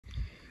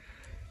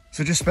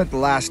So just spent the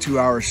last 2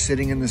 hours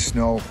sitting in the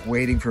snow,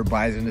 waiting for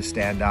Bison to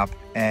stand up.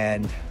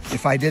 And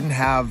if I didn't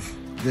have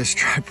this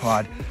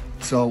tripod,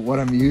 so what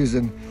I'm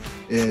using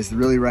is the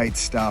Really Right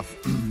stuff.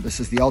 This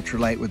is the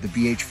ultralight with the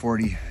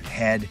BH40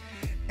 head,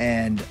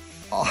 and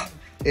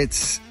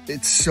it's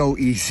so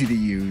easy to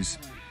use.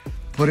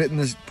 Put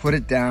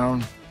it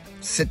down,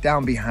 sit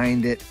down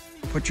behind it,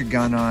 put your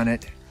gun on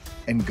it,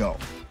 and go.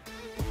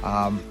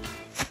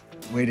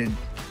 Waited,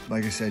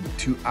 like I said,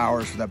 2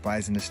 hours for that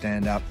Bison to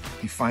stand up.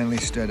 He finally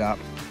stood up,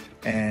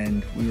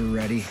 and we were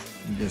ready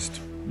and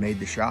just made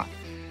the shot.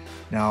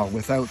 Now,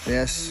 without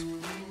this,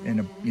 in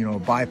a a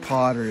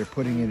bipod, or you're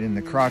putting it in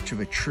the crotch of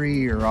a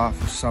tree or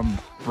off of some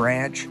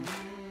branch,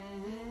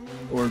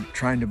 or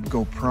trying to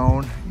go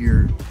prone,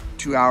 you're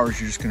 2 hours,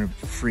 you're just gonna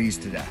freeze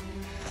to death.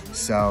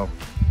 So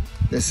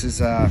this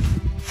is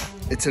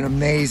it's an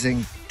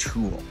amazing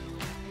tool,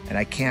 and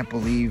I can't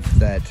believe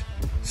that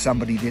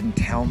somebody didn't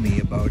tell me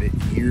about it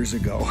years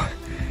ago,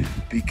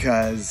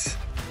 because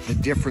the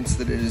difference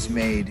that it has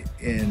made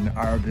in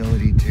our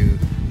ability to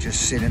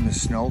just sit in the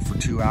snow for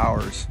 2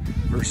 hours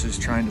versus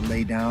trying to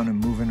lay down and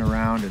moving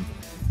around, and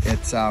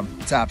it's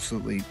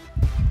absolutely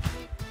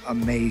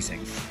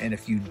amazing. And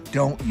if you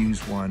don't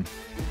use one,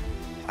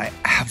 I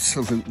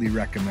absolutely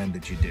recommend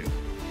that you do.